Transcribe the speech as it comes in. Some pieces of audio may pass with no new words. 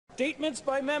Statements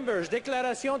by members.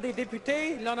 Déclaration des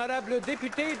députés. L'honorable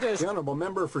député de... The honourable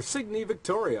member for Signy,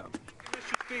 Victoria.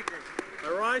 Mr. Speaker,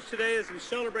 I rise today as we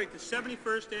celebrate the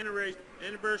 71st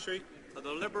anniversary of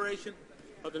the liberation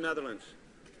of the Netherlands.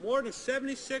 More than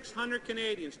 7,600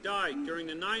 Canadians died during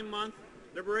the 9-month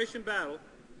liberation battle,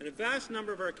 and a vast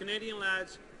number of our Canadian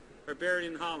lads are buried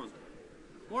in Holland.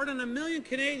 More than 1 million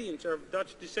Canadians are of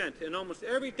Dutch descent, and almost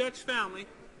every Dutch family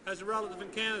has a relative in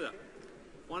Canada.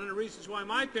 One of the reasons why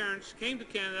my parents came to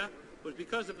Canada was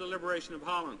because of the liberation of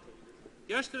Holland.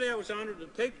 Yesterday I was honoured to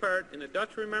take part in a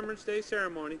Dutch Remembrance Day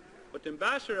ceremony with the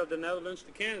Ambassador of the Netherlands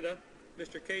to Canada,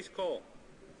 Mr. Kees Cole.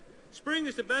 Spring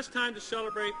is the best time to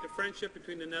celebrate the friendship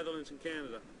between the Netherlands and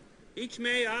Canada. Each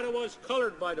May, Ottawa is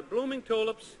coloured by the blooming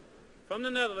tulips from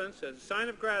the Netherlands as a sign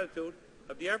of gratitude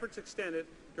of the efforts extended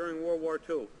during World War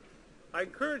II. I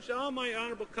encourage all my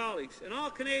honourable colleagues and all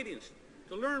Canadians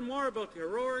to learn more about the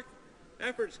heroic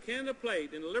efforts Canada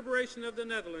played in the liberation of the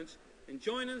Netherlands and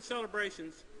join in the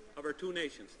celebrations of our two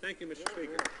nations. Thank you, Mr.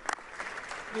 Speaker.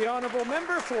 The honourable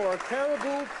member for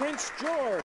Caribou, Prince George.